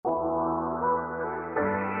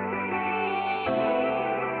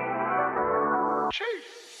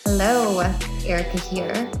Hello, Erica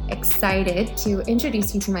here. Excited to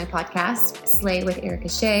introduce you to my podcast, Slay with Erica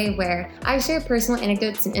Shaye, where I share personal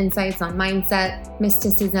anecdotes and insights on mindset,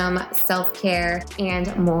 mysticism, self-care,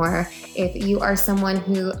 and more. If you are someone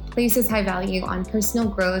who places high value on personal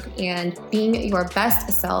growth and being your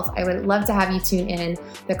best self, I would love to have you tune in.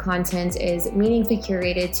 The content is meaningfully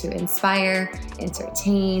curated to inspire,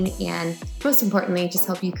 entertain, and most importantly, just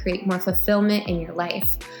help you create more fulfillment in your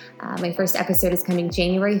life. My first episode is coming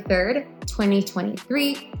January 3rd,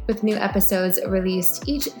 2023, with new episodes released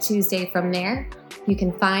each Tuesday from there. You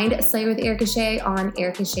can find Slay with Erica Shaye on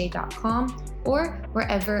ericashaye.com or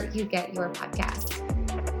wherever you get your podcasts.